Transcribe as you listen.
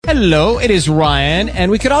Hello, it is Ryan,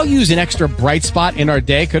 and we could all use an extra bright spot in our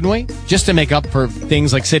day, couldn't we? Just to make up for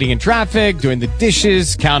things like sitting in traffic, doing the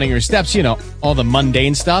dishes, counting your steps, you know, all the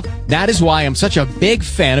mundane stuff. That is why I'm such a big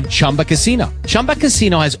fan of Chumba Casino. Chumba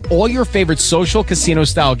Casino has all your favorite social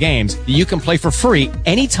casino-style games that you can play for free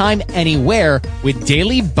anytime, anywhere with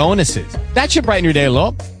daily bonuses. That should brighten your day a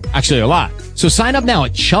little. Actually, a lot. So sign up now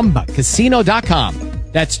at ChumbaCasino.com.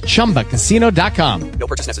 That's ChumbaCasino.com. No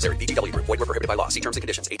purchase necessary. VGW Group. Void where prohibited by law. See terms and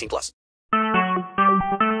conditions. 18+.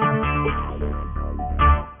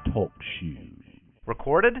 Talk shoes.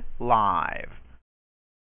 Recorded live.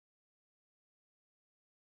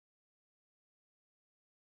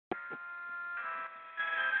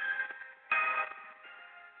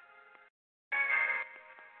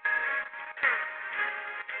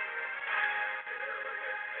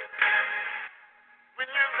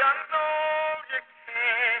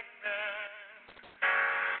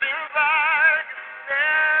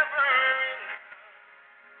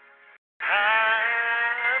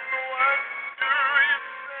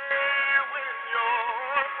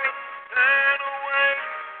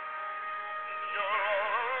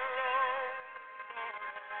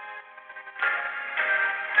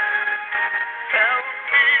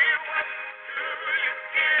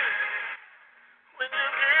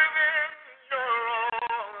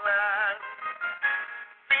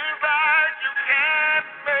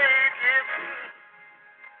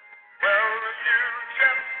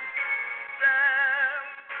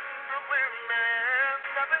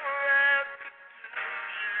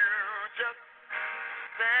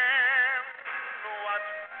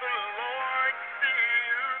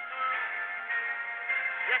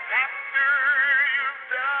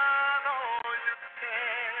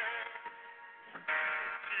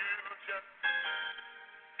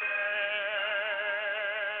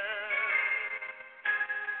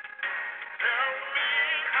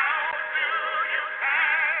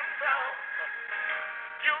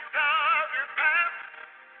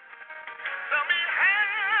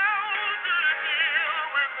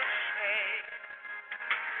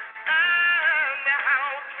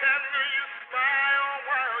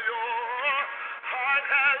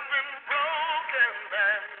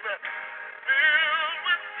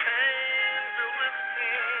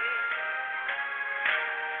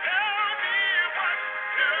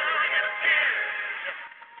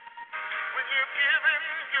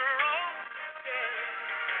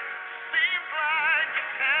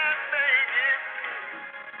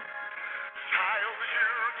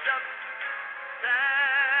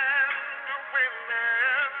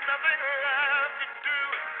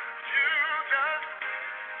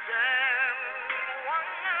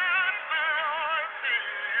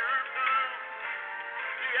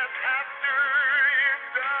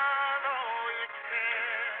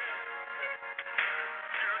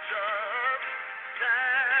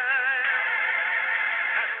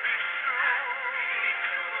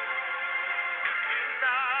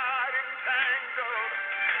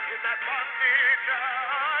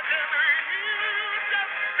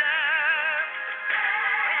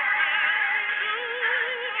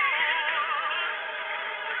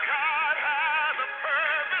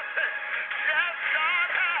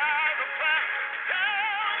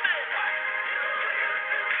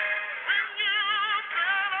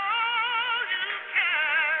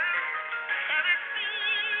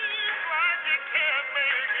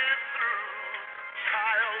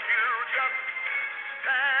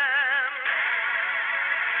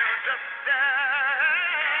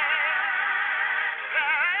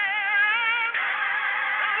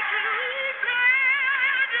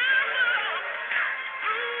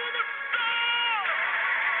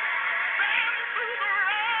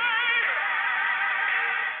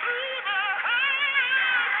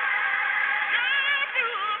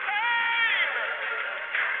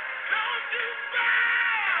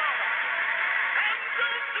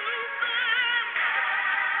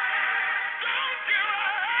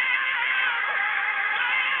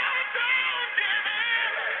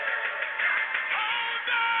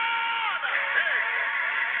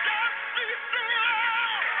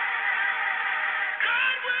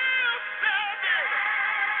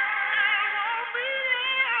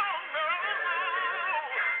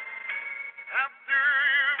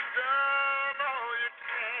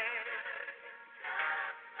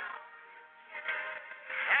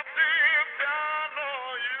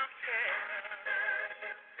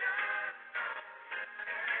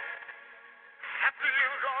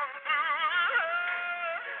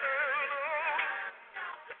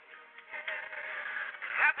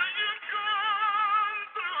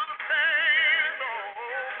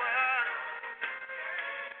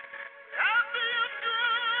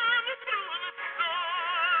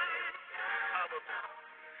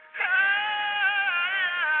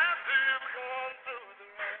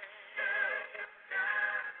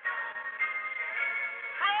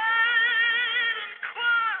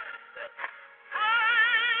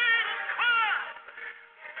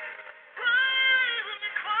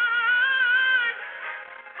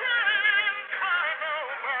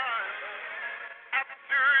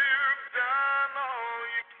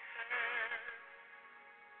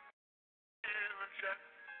 Good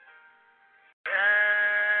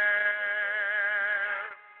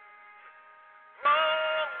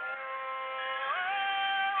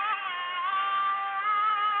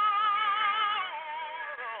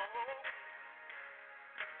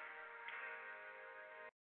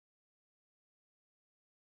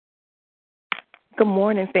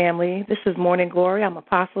morning, family. This is Morning Glory. I'm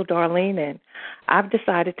Apostle Darlene, and I've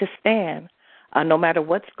decided to stand. No matter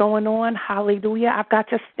what's going on, hallelujah, I've got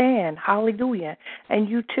to stand, hallelujah, and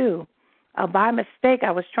you too. By mistake,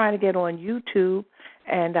 I was trying to get on YouTube,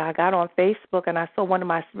 and I got on Facebook, and I saw one of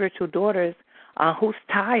my spiritual daughters who's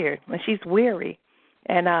tired, and she's weary.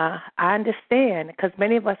 And I understand, because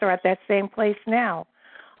many of us are at that same place now.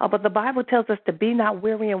 But the Bible tells us to be not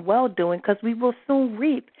weary in well-doing, because we will soon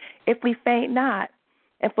reap if we faint not.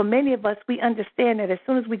 And for many of us, we understand that as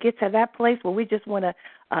soon as we get to that place where we just want to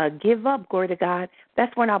give up, glory to God,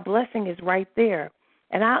 that's when our blessing is right there.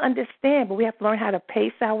 And I understand, but we have to learn how to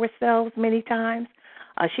pace ourselves many times.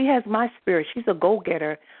 She has my spirit. She's a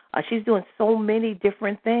go-getter. She's doing so many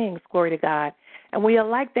different things, glory to God. And we are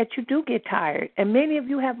like that, you do get tired. And many of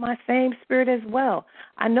you have my same spirit as well.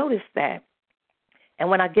 I noticed that. And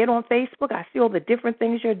when I get on Facebook, I see all the different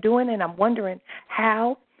things you're doing, and I'm wondering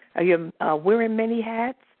how. Are you wearing many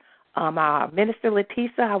hats? Our Minister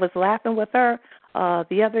Letisa, I was laughing with her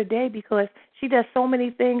the other day because she does so many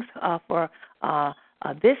things for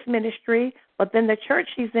this ministry, but then the church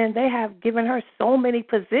she's in, they have given her so many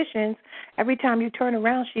positions. Every time you turn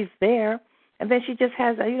around, she's there. And then she just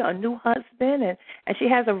has a new husband, and she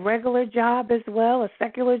has a regular job as well, a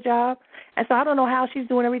secular job. And so I don't know how she's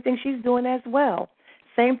doing everything she's doing as well.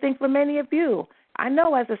 Same thing for many of you. I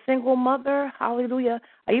know as a single mother, hallelujah,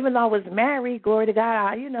 even though I was married, glory to God,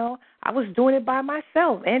 I was doing it by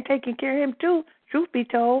myself and taking care of him too, truth be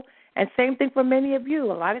told. And same thing for many of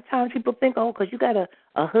you. A lot of times people think, because you got a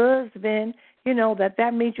husband,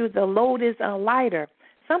 that means the load is lighter.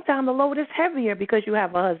 Sometimes the load is heavier because you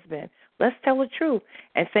have a husband. Let's tell the truth.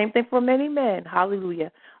 And same thing for many men,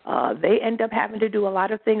 hallelujah. They end up having to do a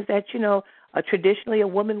lot of things that, traditionally a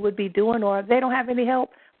woman would be doing, or they don't have any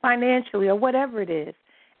help financially or whatever it is.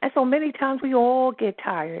 And so many times we all get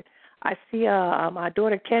tired. I see my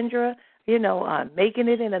daughter Kendra, making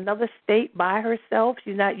it in another state by herself.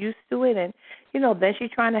 She's not used to it. And, then she's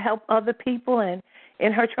trying to help other people. And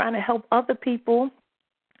in her trying to help other people,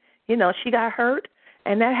 she got hurt.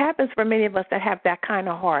 And that happens for many of us that have that kind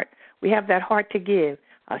of heart. We have that heart to give.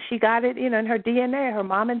 She got it, in her DNA. Her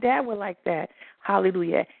mom and dad were like that.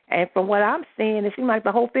 Hallelujah. And from what I'm seeing, it seems like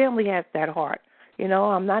the whole family has that heart.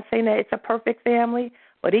 I'm not saying that it's a perfect family,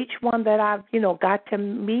 but each one that I've, got to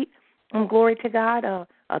meet, glory to God,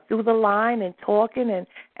 through the line and talking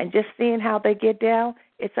and just seeing how they get down,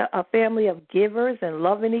 it's a family of givers and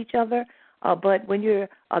loving each other. But when you're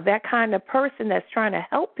that kind of person that's trying to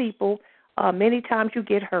help people, many times you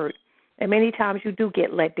get hurt, and many times you do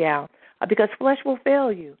get let down because flesh will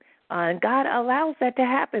fail you. And God allows that to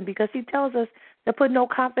happen because he tells us to put no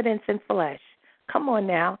confidence in flesh. Come on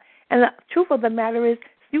now. And the truth of the matter is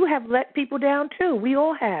you have let people down too. We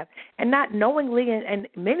all have. And not knowingly and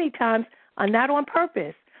many times not on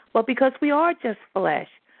purpose, but because we are just flesh,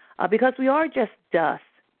 because we are just dust.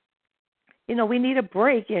 We need a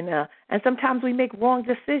break, and sometimes we make wrong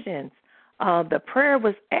decisions. The prayer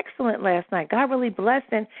was excellent last night. God really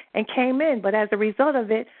blessed and came in. But as a result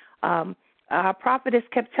of it, our prophetess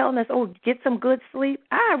kept telling us, get some good sleep.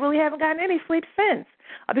 I really haven't gotten any sleep since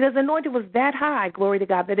because the anointing was that high, glory to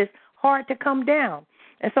God, that it's hard to come down.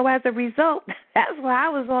 And so as a result, that's why I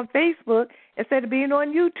was on Facebook instead of being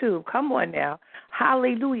on YouTube. Come on now.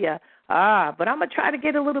 Hallelujah. But I'm going to try to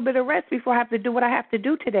get a little bit of rest before I have to do what I have to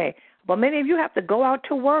do today. But many of you have to go out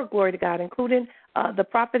to work, glory to God, including the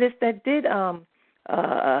prophetess that did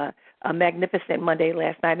a magnificent Monday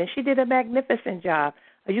last night, and she did a magnificent job.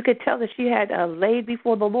 You could tell that she had laid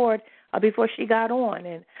before the Lord before she got on.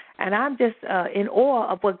 And I'm just in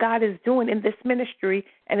awe of what God is doing in this ministry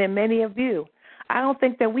and in many of you. I don't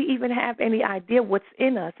think that we even have any idea what's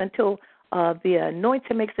in us until the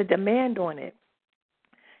anointing makes a demand on it.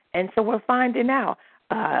 And so we're finding out.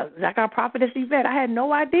 Like our prophetess Yvette, I had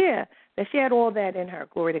no idea that she had all that in her,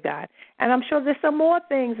 glory to God. And I'm sure there's some more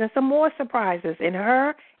things and some more surprises in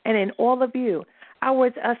her and in all of you.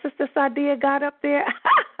 Our Sister Sadia got up there,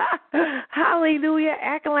 hallelujah,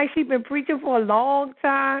 acting like she's been preaching for a long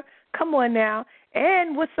time. Come on now.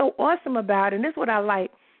 And what's so awesome about it, and this is what I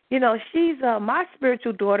like, she's my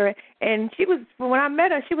spiritual daughter, and when I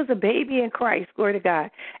met her, she was a baby in Christ, glory to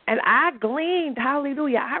God. And I gleaned,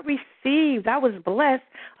 hallelujah, I received, I was blessed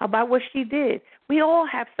about what she did. We all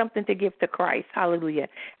have something to give to Christ, hallelujah.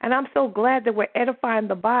 And I'm so glad that we're edifying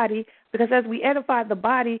the body, because as we edify the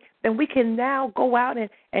body, then we can now go out and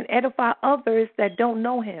edify others that don't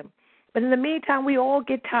know him. But in the meantime, we all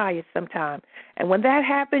get tired sometimes. And when that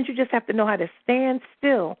happens, you just have to know how to stand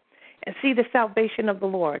still and see the salvation of the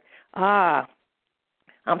Lord. I'm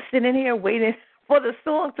sitting here waiting for the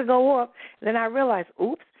song to go off. And then I realized,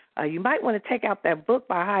 oops, you might want to take out that book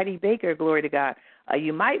by Heidi Baker, glory to God.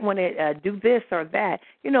 You might want to do this or that.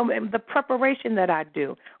 The preparation that I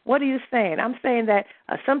do. What are you saying? I'm saying that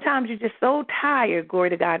sometimes you're just so tired, glory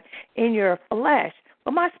to God, in your flesh.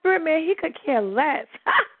 But my spirit man, he could care less.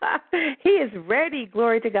 He is ready,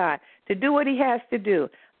 glory to God, to do what he has to do.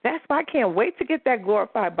 That's why I can't wait to get that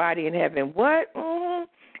glorified body in heaven. What?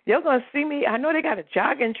 You're going to see me. I know they got a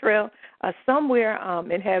jogging trail somewhere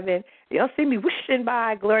in heaven. You'll see me whooshing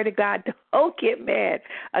by, glory to God. Don't get mad,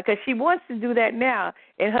 because she wants to do that now.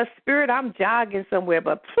 In her spirit, I'm jogging somewhere,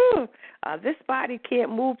 but this body can't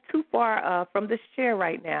move too far from this chair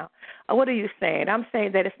right now. What are you saying? I'm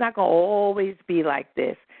saying that it's not going to always be like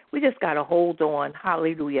this. We just got to hold on,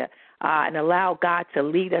 hallelujah, and allow God to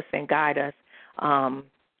lead us and guide us.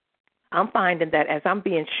 I'm finding that as I'm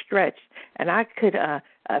being stretched, and I could,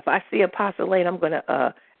 if I see Apostle Lane, I'm going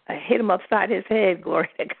to hit him upside his head, glory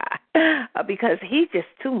to God, because he's just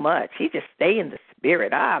too much. He just stay in the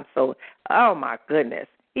spirit. Oh my goodness,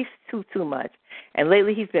 he's too much. And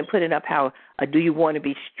lately he's been putting up how, do you want to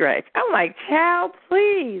be stretched? I'm like, child,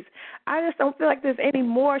 please. I just don't feel like there's any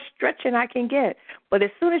more stretching I can get. But as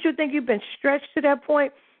soon as you think you've been stretched to that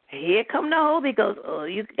point, here come the Holy Ghost. Oh,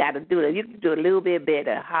 you got to do it. You can do a little bit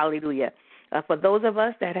better. Hallelujah. For those of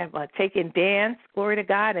us that have taken dance, glory to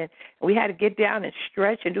God, and we had to get down and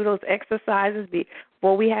stretch and do those exercises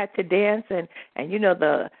before we had to dance, and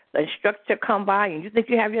the instructor come by, and you think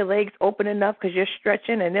you have your legs open enough because you're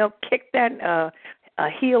stretching, and they'll kick that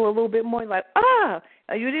heel a little bit more, like,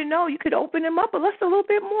 you didn't know you could open them up, but let's a little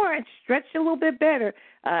bit more and stretch a little bit better,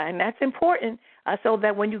 and that's important. So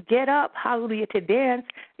that when you get up, hallelujah, to dance,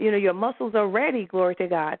 your muscles are ready, glory to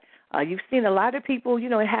God. You've seen a lot of people,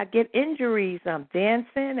 get injuries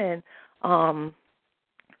dancing, and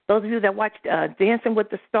those of you that watch Dancing with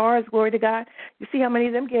the Stars, glory to God, you see how many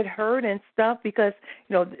of them get hurt and stuff because,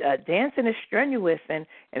 dancing is strenuous, and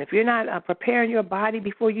if you're not preparing your body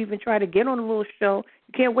before you even try to get on a little show,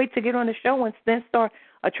 you can't wait to get on the show and then start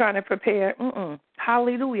trying to prepare.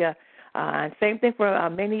 Hallelujah. Same thing for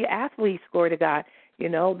many athletes, glory to God.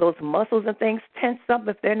 Those muscles and things tense up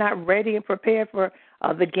if they're not ready and prepared for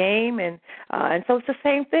the game. And so it's the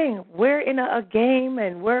same thing. We're in a game,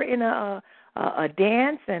 and we're in a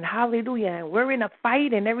dance, and hallelujah, and we're in a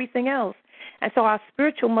fight and everything else. And so our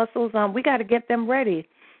spiritual muscles, we got to get them ready.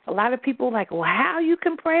 A lot of people like, well, how you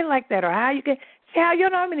can pray like that, or how you can, child, you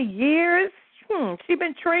know how many years she's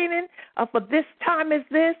been training for this time as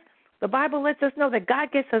this. The Bible lets us know that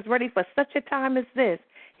God gets us ready for such a time as this.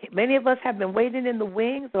 Many of us have been waiting in the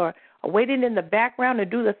wings or waiting in the background to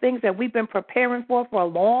do the things that we've been preparing for a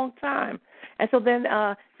long time. And so then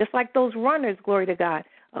just like those runners, glory to God,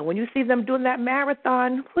 when you see them doing that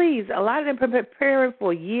marathon, please, a lot of them have been preparing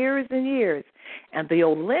for years and years. And the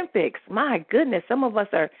Olympics, my goodness, some of us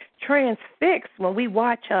are transfixed when we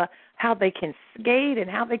watch how they can skate and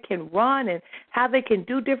how they can run and how they can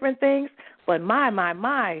do different things. But my,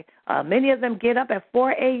 many of them get up at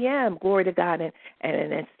 4 a.m., glory to God,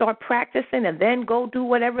 and start practicing and then go do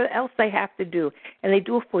whatever else they have to do. And they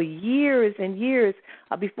do it for years and years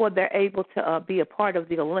before they're able to be a part of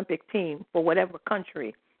the Olympic team for whatever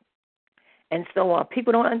country. And so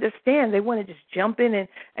people don't understand. They want to just jump in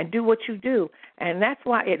and do what you do. And that's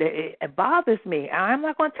why it bothers me. I'm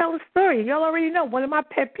not going to tell a story. Y'all already know. One of my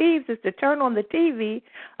pet peeves is to turn on the TV,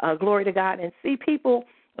 glory to God, and see people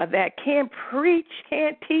that can't preach,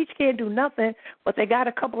 can't teach, can't do nothing, but they got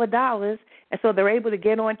a couple of dollars, and so they're able to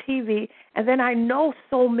get on TV. And then I know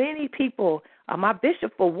so many people, my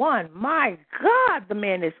bishop for one, my God, the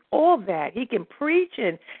man is all that. He can preach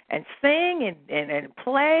and sing and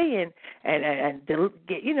play and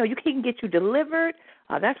get, he can get you delivered.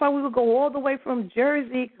 That's why we would go all the way from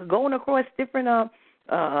Jersey, going across different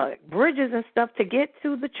bridges and stuff to get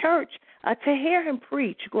to the church to hear him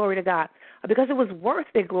preach, glory to God, because it was worth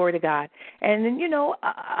it, glory to God. And then,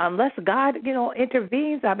 unless God,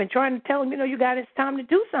 intervenes, I've been trying to tell him, you got, it's time to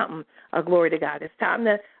do something, glory to God. It's time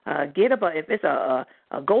to get up, if it's a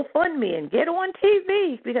GoFundMe, and get on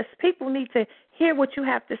TV, because people need to hear what you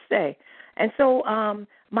have to say. And so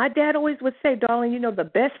My dad always would say, darling, the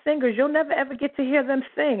best singers, you'll never, ever get to hear them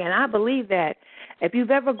sing. And I believe that. If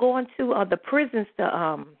you've ever gone to the prisons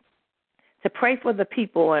to pray for the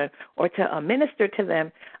people or to minister to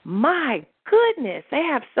them, my goodness, they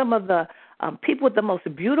have some of the people with the most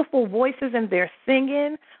beautiful voices, and they're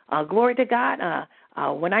singing. Glory to God.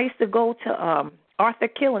 When I used to go to Arthur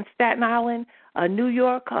Kill in Staten Island, New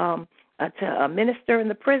York, to minister in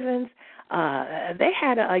the prisons, they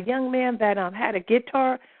had a young man that had a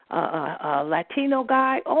guitar, a Latino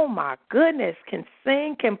guy. Oh, my goodness, can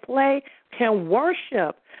sing, can play, can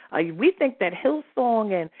worship. We think that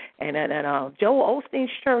Hillsong and Joel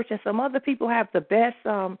Osteen's church and some other people have the best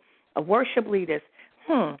worship leaders.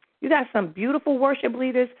 You got some beautiful worship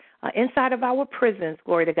leaders inside of our prisons,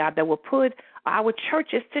 glory to God, that will put our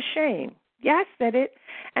churches to shame. Yeah, I said it.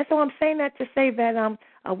 And so I'm saying that to say that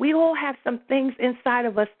we all have some things inside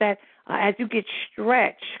of us that as you get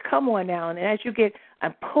stretched, come on now, and as you get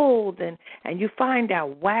pulled and you find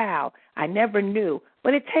out, wow, I never knew.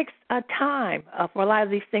 But it takes time for a lot of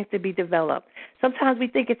these things to be developed. Sometimes we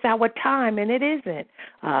think it's our time, and it isn't.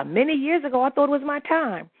 Many years ago, I thought it was my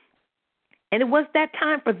time. And it was that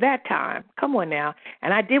time for that time. Come on now.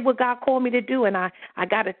 And I did what God called me to do, and I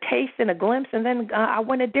got a taste and a glimpse, and then I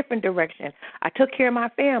went a different direction. I took care of my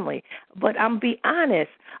family. But I'm be honest,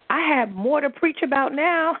 I have more to preach about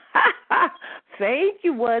now. Thank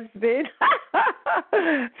you, husband.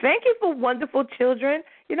 Thank you for wonderful children.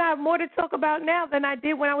 I have more to talk about now than I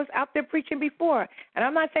did when I was out there preaching before. And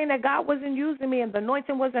I'm not saying that God wasn't using me and the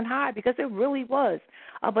anointing wasn't high, because it really was.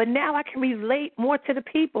 But now I can relate more to the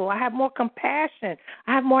people. I have more compassion.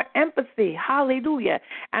 I have more empathy. Hallelujah.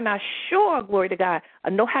 And I sure, glory to God, I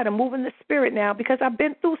know how to move in the spirit now because I've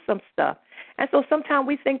been through some stuff. And so sometimes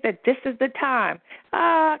we think that this is the time.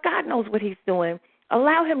 God knows what he's doing.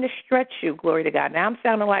 Allow him to stretch you, glory to God. Now I'm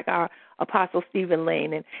sounding like our Apostle Stephen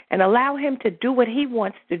Lane, and allow him to do what he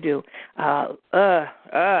wants to do.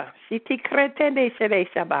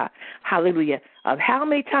 Hallelujah. How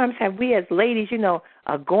many times have we as ladies,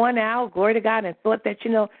 gone out, glory to God, and thought that,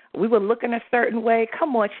 we were looking a certain way?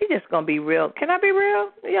 Come on, she's just going to be real. Can I be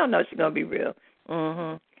real? Y'all know she's going to be real.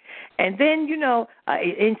 Mm-hmm. And then,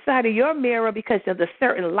 inside of your mirror, because of the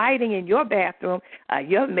certain lighting in your bathroom,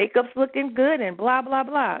 your makeup's looking good and blah, blah,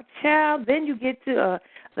 blah. Child, then you get to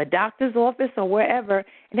the doctor's office or wherever,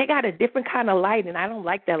 and they got a different kind of light, and I don't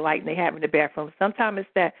like that light they have in the bathroom. Sometimes it's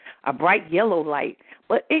that a bright yellow light,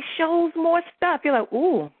 but it shows more stuff. You're like,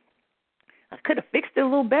 ooh, I could have fixed it a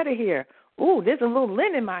little better here. Ooh, there's a little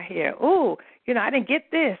lint in my hair. Ooh, I didn't get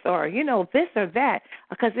this, or, this or that.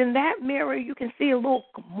 Because in that mirror, you can see a little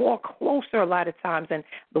more closer a lot of times. And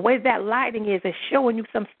the way that lighting is showing you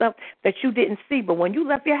some stuff that you didn't see. But when you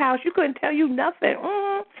left your house, you couldn't tell you nothing.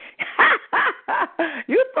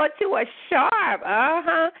 You thought you were sharp.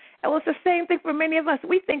 It was the same thing for many of us.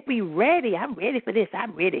 We think we ready. I'm ready for this.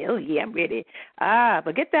 I'm ready. Oh, yeah, I'm ready.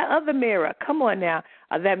 But get that other mirror. Come on now.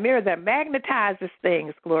 That mirror that magnetizes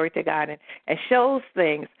things, glory to God, and shows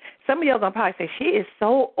things. Some of y'all going to probably say, she is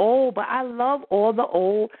so old, but I love all the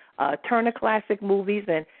old Turner Classic movies,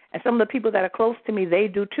 and some of the people that are close to me, they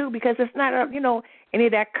do too, because it's not, any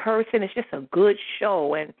of that cursing. It's just a good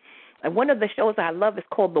show. And one of the shows I love is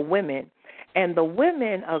called The Women. And The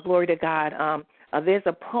Women, glory to God, there's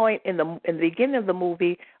a point in the beginning of the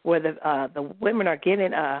movie where the women are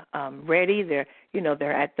getting ready. They're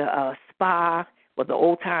at the spa, or the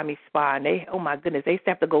old-timey spa, and they, oh my goodness, they used to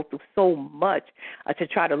have to go through so much to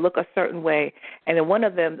try to look a certain way. And then one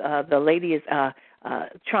of them, the lady is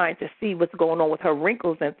trying to see what's going on with her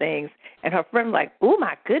wrinkles and things, and her friend like, oh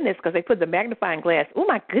my goodness, because they put the magnifying glass, oh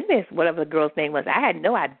my goodness, whatever the girl's name was, I had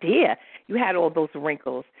no idea you had all those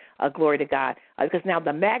wrinkles, glory to God, because now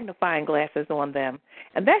the magnifying glass is on them.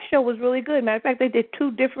 And that show was really good. Matter of fact, they did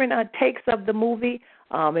two different takes of the movie.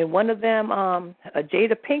 And one of them,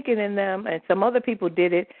 Jada Pinkett and them, and some other people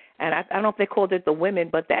did it, and I don't know if they called it The Women,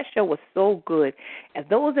 but that show was so good. And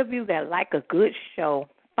those of you that like a good show,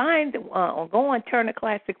 go on Turner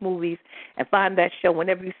Classic Movies and find that show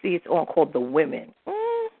whenever you see it's on, called The Women.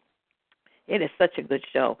 It is such a good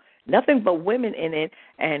show. Nothing but women in it,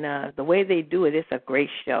 and the way they do it, it's a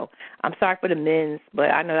great show. I'm sorry for the men's,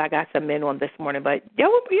 but I know I got some men on this morning, but you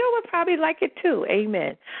would probably like it too,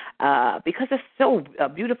 amen, because it's so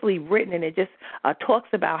beautifully written, and it just talks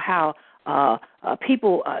about how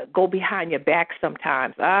people go behind your back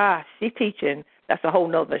sometimes. She's teaching. That's a whole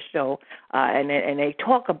nother show, and they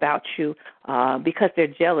talk about you because they're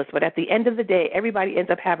jealous. But at the end of the day, everybody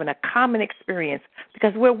ends up having a common experience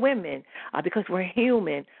because we're women, because we're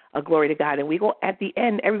human, glory to God. And we go at the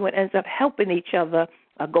end, everyone ends up helping each other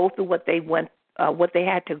go through what they went what they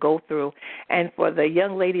had to go through. And for the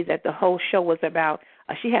young lady that the whole show was about,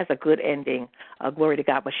 she has a good ending, glory to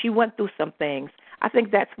God. But she went through some things. I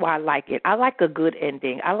think that's why I like it. I like a good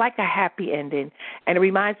ending. I like a happy ending. And it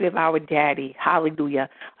reminds me of our daddy, hallelujah.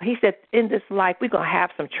 He said, in this life, we're going to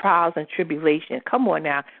have some trials and tribulations. Come on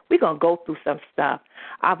now. We're going to go through some stuff.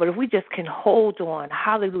 But if we just can hold on,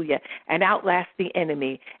 hallelujah, and outlast the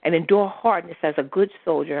enemy and endure hardness as a good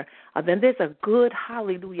soldier, then there's a good,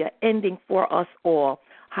 hallelujah, ending for us all,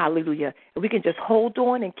 hallelujah. If we can just hold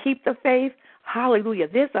on and keep the faith, hallelujah,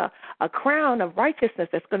 there's a crown of righteousness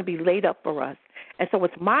that's going to be laid up for us. And so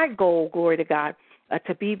it's my goal, glory to God,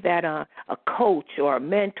 to be that a coach or a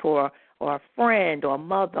mentor or a friend or a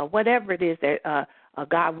mother, whatever it is that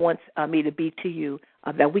God wants me to be to you,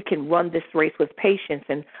 that we can run this race with patience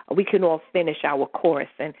and we can all finish our course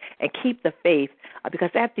and keep the faith.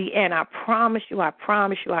 Because at the end, I promise you,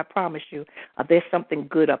 there's something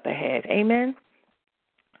good up ahead. Amen?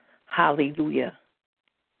 Hallelujah.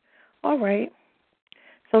 All right.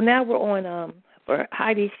 So now we're on, for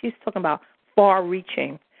Heidi, she's talking about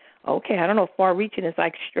far-reaching. Okay, I don't know if far-reaching is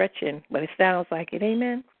like stretching, but it sounds like it.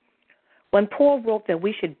 Amen? When Paul wrote that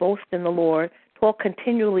we should boast in the Lord, talk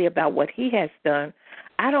continually about what he has done,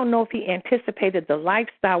 I don't know if he anticipated the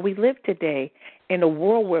lifestyle we live today in a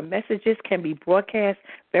world where messages can be broadcast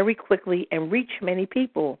very quickly and reach many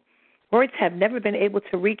people. Words have never been able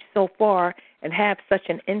to reach so far and have such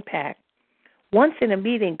an impact. Once in a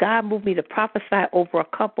meeting, God moved me to prophesy over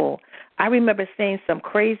a couple. I remember saying some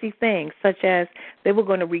crazy things, such as they were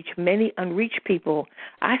going to reach many unreached people.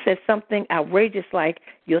 I said something outrageous like,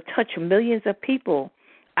 you'll touch millions of people.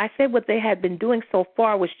 I said what they had been doing so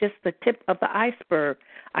far was just the tip of the iceberg.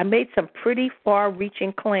 I made some pretty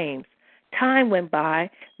far-reaching claims. Time went by,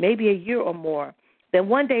 maybe a year or more. Then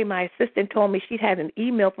one day my assistant told me she'd had an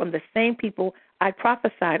email from the same people I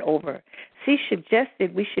prophesied over. She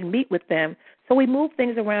suggested we should meet with them, so we moved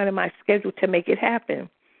things around in my schedule to make it happen.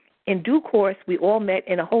 In due course, we all met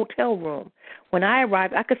in a hotel room. When I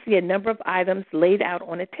arrived, I could see a number of items laid out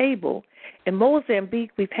on a table. In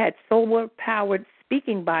Mozambique, we've had solar-powered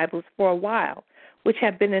speaking Bibles for a while, which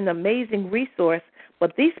have been an amazing resource,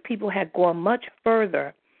 but these people had gone much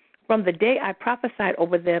further. From the day I prophesied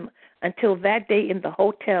over them until that day in the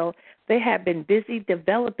hotel, they have been busy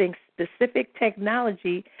developing specific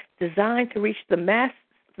technology designed to reach the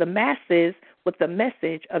masses with the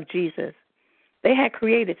message of Jesus. They had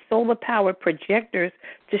created solar-powered projectors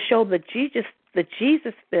to show the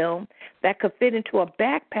Jesus film that could fit into a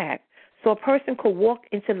backpack so a person could walk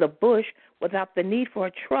into the bush without the need for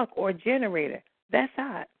a truck or a generator. That's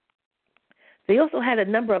hot. They also had a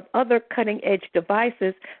number of other cutting-edge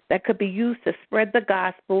devices that could be used to spread the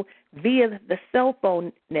gospel via the cell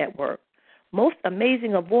phone network. Most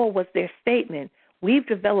amazing of all was their statement, "We've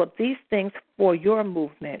developed these things for your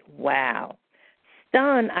movement." Wow.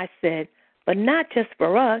 Stunned, I said, but not just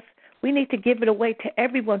for us. We need to give it away to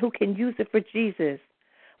everyone who can use it for Jesus.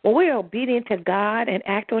 When we are obedient to God and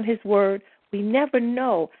act on his word, we never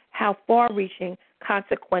know how far-reaching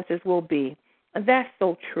consequences will be. And that's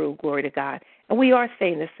so true, glory to God. And we are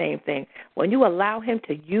saying the same thing. When you allow him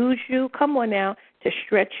to use you, come on now, to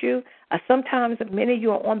stretch you, sometimes many of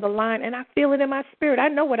you are on the line, and I feel it in my spirit. I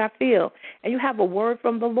know what I feel. And you have a word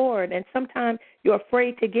from the Lord, and sometimes you're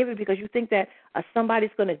afraid to give it because you think that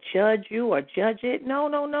somebody's going to judge you or judge it.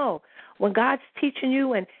 No. When God's teaching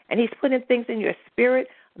you and he's putting things in your spirit,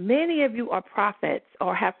 many of you are prophets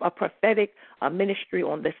or have a prophetic ministry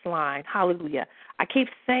on this line. Hallelujah. I keep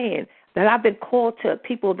saying that I've been called to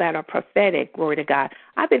people that are prophetic, glory to God.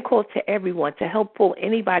 I've been called to everyone to help pull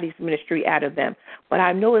anybody's ministry out of them. But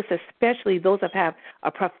I notice especially those that have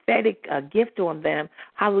a prophetic gift on them,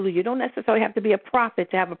 hallelujah. You don't necessarily have to be a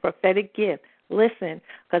prophet to have a prophetic gift. Listen,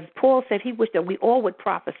 because Paul said he wished that we all would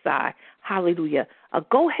prophesy. Hallelujah.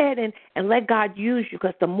 Go ahead and let God use you,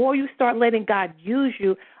 because the more you start letting God use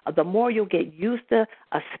you, the more you'll get used to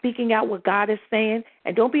speaking out what God is saying.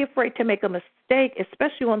 And don't be afraid to make a mistake,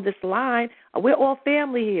 especially on this line. We're all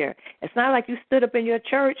family here. It's not like you stood up in your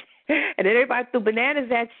church and then everybody threw bananas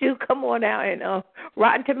at you. Come on out and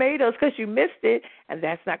rotten tomatoes because you missed it. And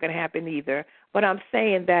that's not going to happen either. But I'm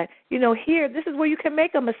saying that, here, this is where you can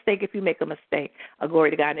make a mistake if you make a mistake.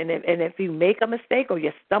 Glory to God. And if you make a mistake or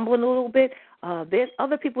you're stumbling a little bit, there's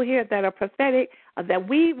other people here that are prophetic that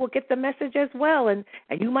we will get the message as well. And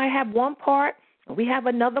you might have one part, and we have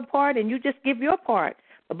another part, and you just give your part.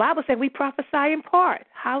 The Bible said we prophesy in part.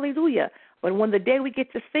 Hallelujah. But when the day we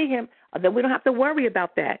get to see him, then we don't have to worry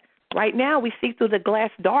about that. Right now, we see through the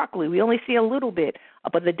glass darkly. We only see a little bit.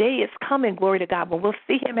 But the day is coming, glory to God, when we'll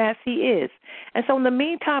see him as he is. And so in the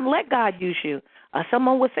meantime, let God use you.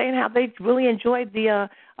 Someone was saying how they really enjoyed the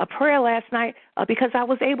prayer last night because I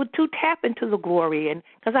was able to tap into the glory and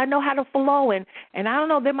because I know how to flow. And I don't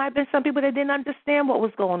know, there might have been some people that didn't understand what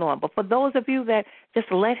was going on. But for those of you that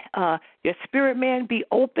just let your spirit man be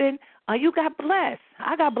open, you got blessed.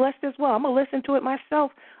 I got blessed as well. I'm going to listen to it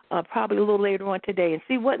myself probably a little later on today and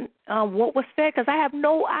see what was said because I have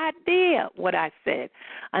no idea what I said.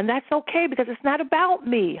 And that's okay because it's not about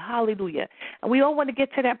me. Hallelujah. And we all want to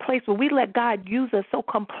get to that place where we let God use us so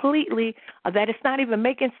completely that it's not even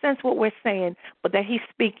making sense what we're saying, but that he's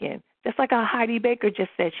speaking. Just like Heidi Baker just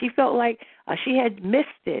said, she felt like she had missed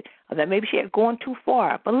it, or that maybe she had gone too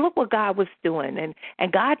far. But look what God was doing,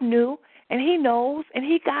 and God knew, and he knows, and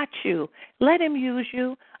he got you. Let him use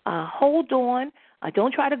you. Hold on.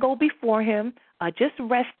 Don't try to go before him. Just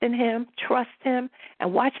rest in him, trust him,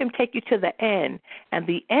 and watch him take you to the end. And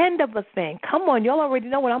the end of a thing, come on, y'all already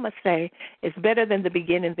know what I'm going to say, is better than the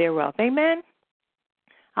beginning thereof. Amen?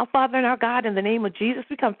 Our Father and our God, in the name of Jesus,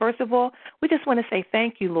 we come first of all, we just want to say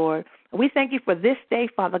thank you, Lord. We thank you for this day,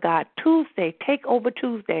 Father God, Tuesday, Take Over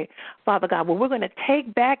Tuesday, Father God, where we're going to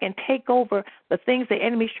take back and take over the things the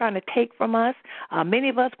enemy's trying to take from us. Many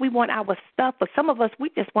of us, we want our stuff, but some of us, we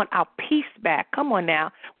just want our peace back. Come on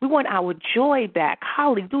now. We want our joy back.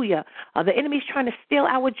 Hallelujah. The enemy's trying to steal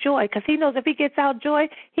our joy because he knows if he gets our joy,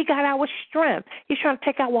 he got our strength. He's trying to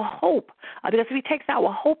take our hope because if he takes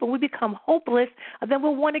our hope and we become hopeless, then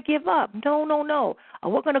we'll want to give up. No, no, no.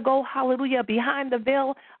 We're going to go, hallelujah, behind the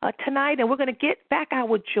veil tonight, and we're going to get back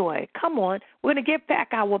our joy. Come on. We're going to get back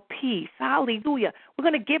our peace. Hallelujah. We're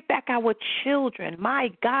going to get back our children. My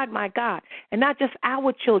God, my God. And not just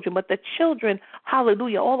our children, but the children,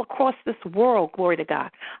 hallelujah, all across this world, glory to God.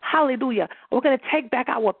 Hallelujah. We're going to take back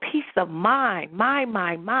our peace of mind. My.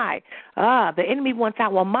 The enemy wants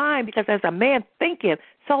our mind because as a man thinketh,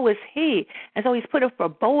 so is he. And so he's putting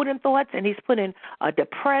foreboding thoughts and he's putting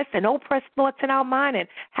depressed and oppressed thoughts in our mind and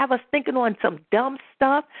have us thinking on some dumb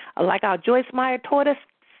stuff like our Joyce Meyer taught us,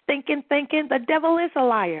 thinking. The devil is a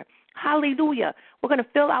liar. Hallelujah. We're going to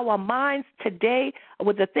fill our minds today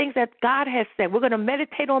with the things that God has said. We're going to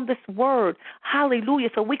meditate on this word. Hallelujah.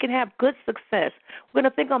 So we can have good success. We're going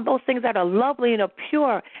to think on those things that are lovely and are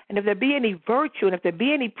pure. And if there be any virtue and if there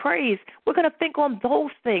be any praise, we're going to think on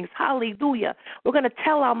those things. Hallelujah. We're going to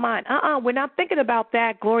tell our mind, we're not thinking about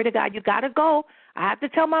that. Glory to God. You got to go. I have to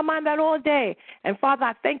tell my mind that all day. And, Father,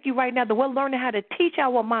 I thank you right now that we're learning how to teach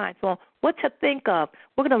our minds on what to think of.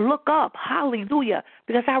 We're going to look up, hallelujah,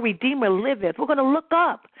 because our Redeemer liveth. We're going to look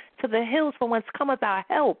up to the hills from whence cometh our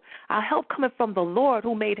help cometh from the Lord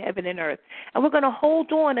who made heaven and earth. And we're going to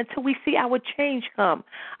hold on until we see our change come.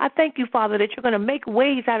 I thank you, Father, that you're going to make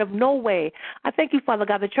ways out of no way. I thank you, Father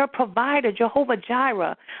God, that you're a provider, Jehovah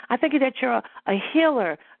Jireh. I thank you that you're a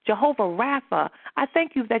healer, Jehovah Rapha. I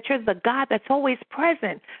thank you that you're the God that's always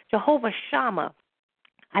present, Jehovah Shammah.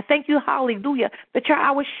 I thank you, hallelujah, that you're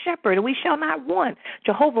our shepherd and we shall not want.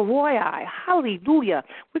 Jehovah Roy, hallelujah.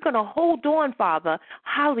 We're going to hold on, Father,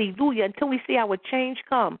 hallelujah, until we see our change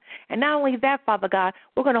come. And not only that, Father God,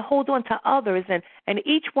 we're going to hold on to others, and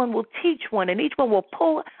each one will teach one, and each one will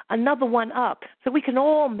pull another one up so we can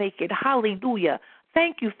all make it, hallelujah.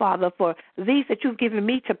 Thank you, Father, for these that you've given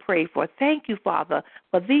me to pray for. Thank you, Father,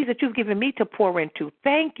 for these that you've given me to pour into.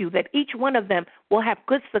 Thank you that each one of them will have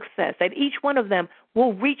good success, that each one of them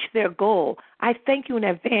will reach their goal. I thank you in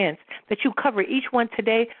advance that you cover each one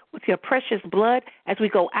today with your precious blood as we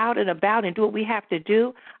go out and about and do what we have to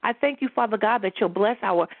do. I thank you, Father God, that you'll bless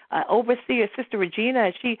our overseer, Sister Regina,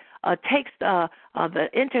 as she takes the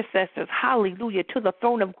intercessors, hallelujah, to the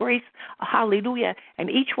throne of grace, hallelujah, and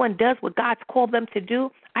each one does what God's called them to do.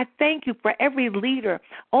 I thank you for every leader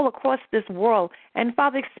all across this world. And,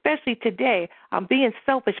 Father, especially today, I'm being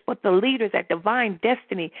selfish, but the leaders at Divine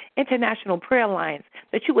Destiny International Prayer Alliance,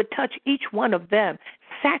 that you would touch each one of them,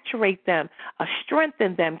 saturate them,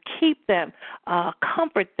 strengthen them, keep them,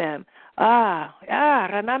 comfort them. Hide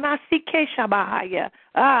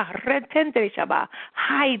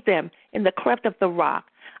them in the cleft of the rock.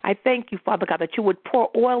 I thank you, Father God, that you would pour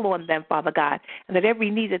oil on them, Father God, and that every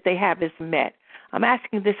need that they have is met. I'm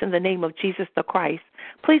asking this in the name of Jesus the Christ.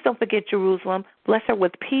 Please don't forget Jerusalem. Bless her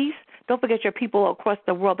with peace. Don't forget your people across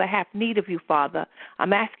the world that have need of you, Father.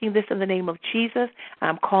 I'm asking this in the name of Jesus, and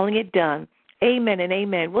I'm calling it done. Amen and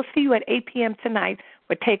amen. We'll see you at 8 p.m. tonight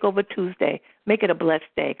for Takeover Tuesday. Make it a blessed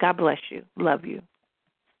day. God bless you. Love you.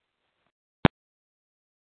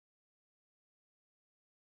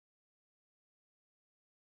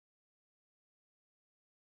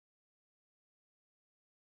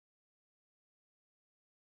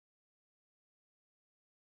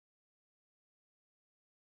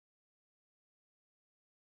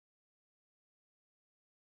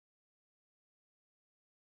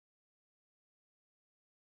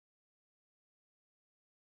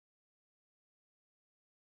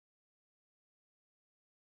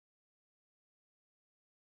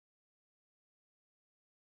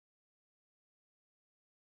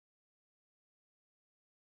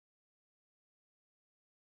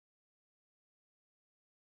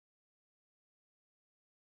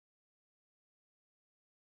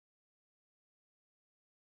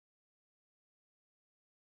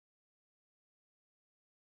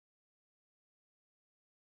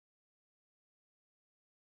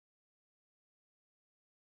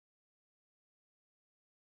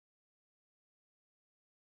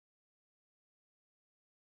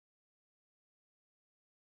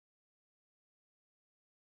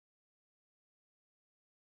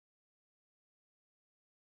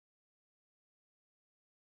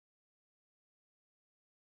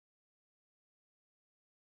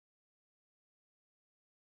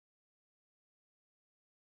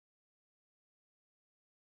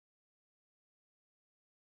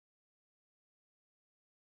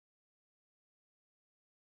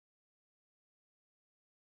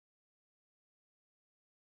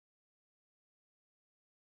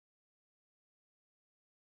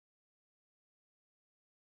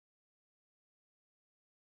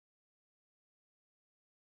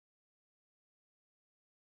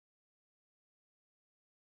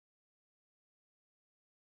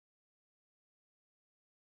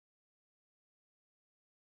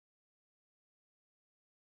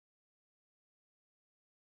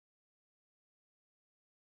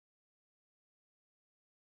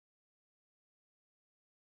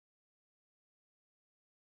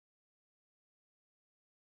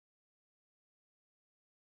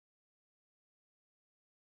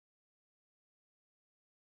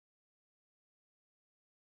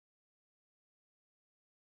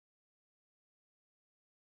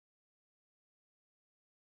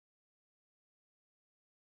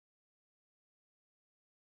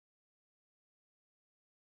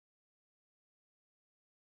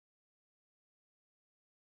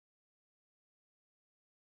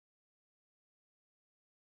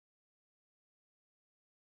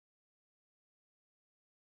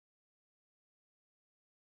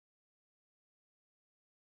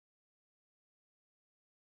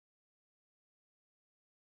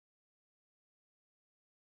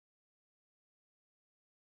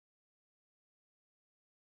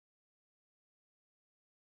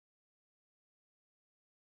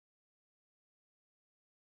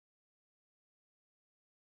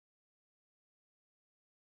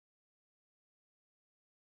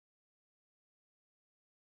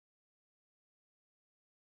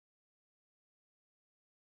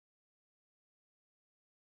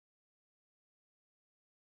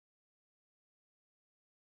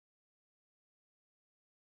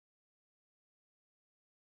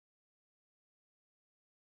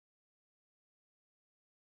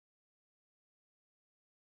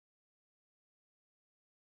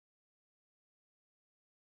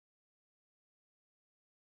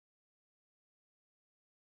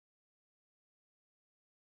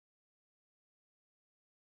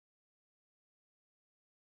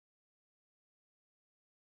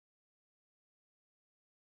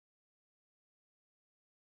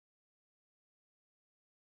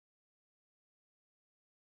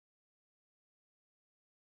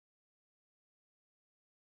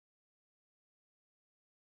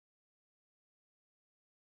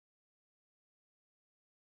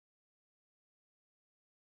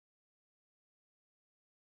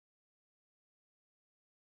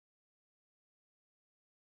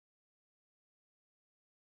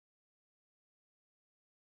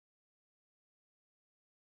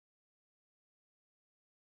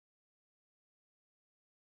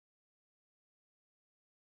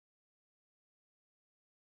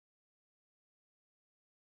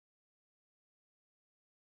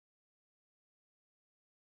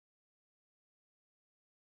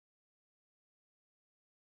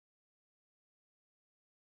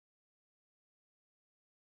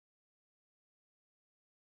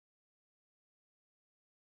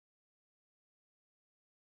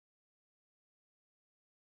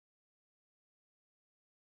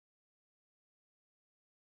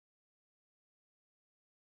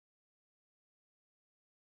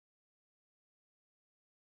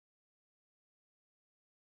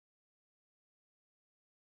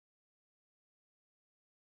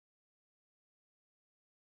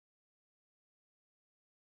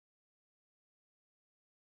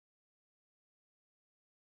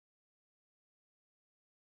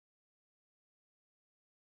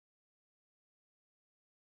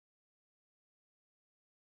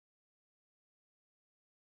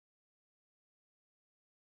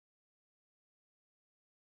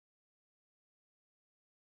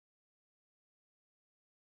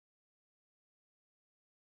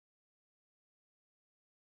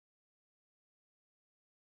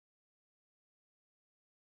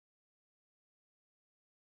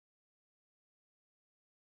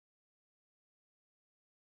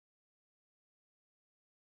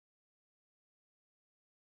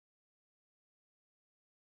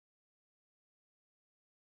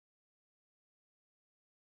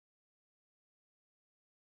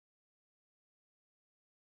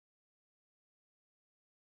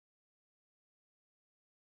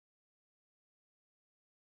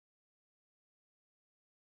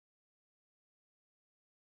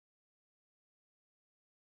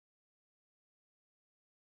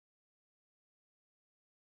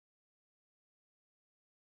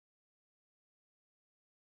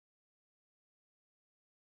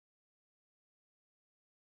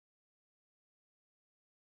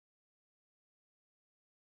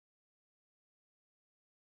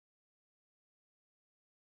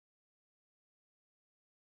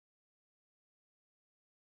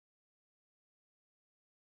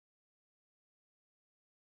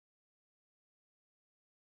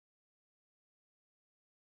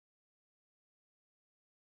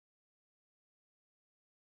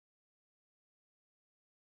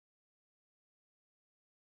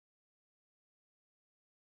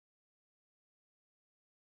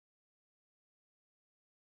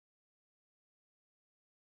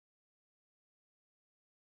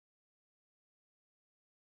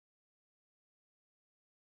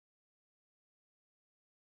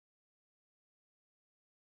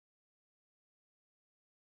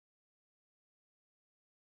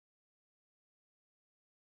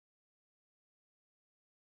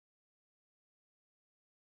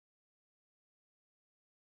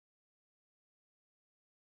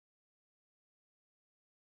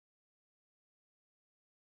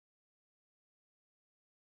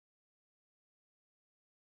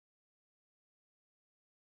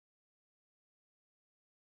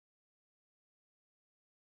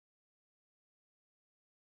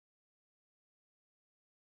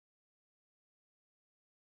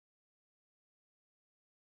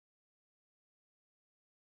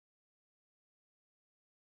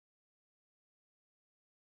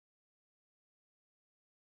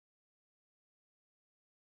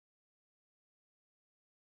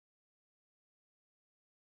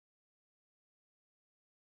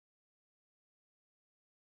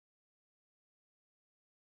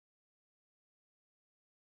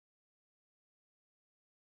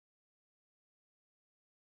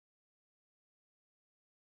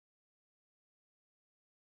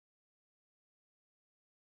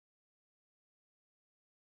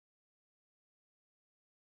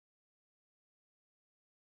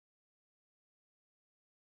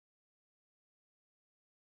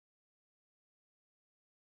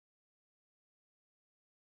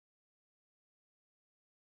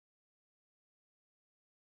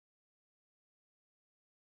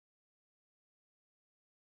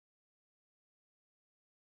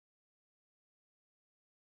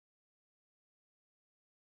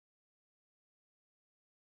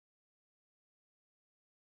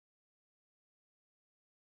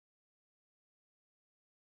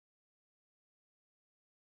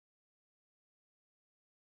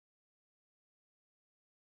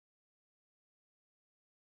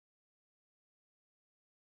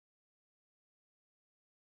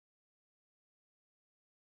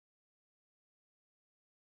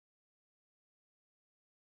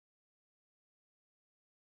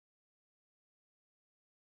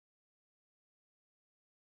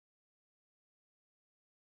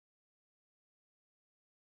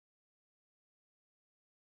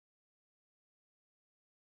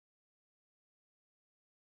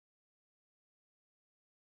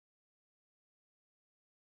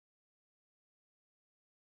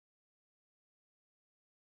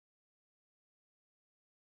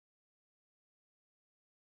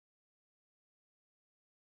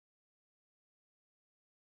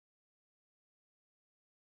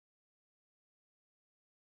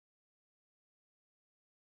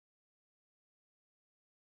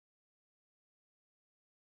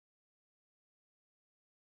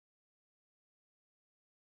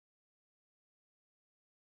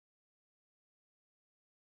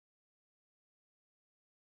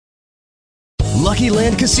 Lucky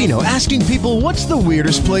Land Casino, asking people, what's the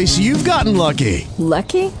weirdest place you've gotten lucky?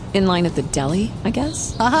 Lucky? In line at the deli, I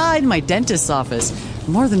guess? Aha, in my dentist's office.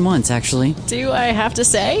 More than once, actually. Do I have to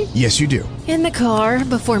say? Yes, you do. In the car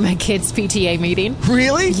before my kids' PTA meeting.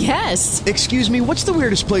 Really? Yes. Excuse me, what's the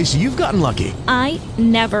weirdest place you've gotten lucky? I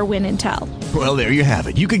never win and tell. Well, there you have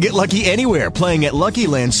it. You can get lucky anywhere, playing at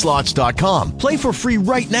LuckyLandSlots.com. Play for free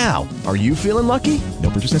right now. Are you feeling lucky? No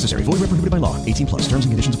purchase necessary. Void where prohibited by law. 18+. Terms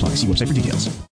and conditions apply. See website for details.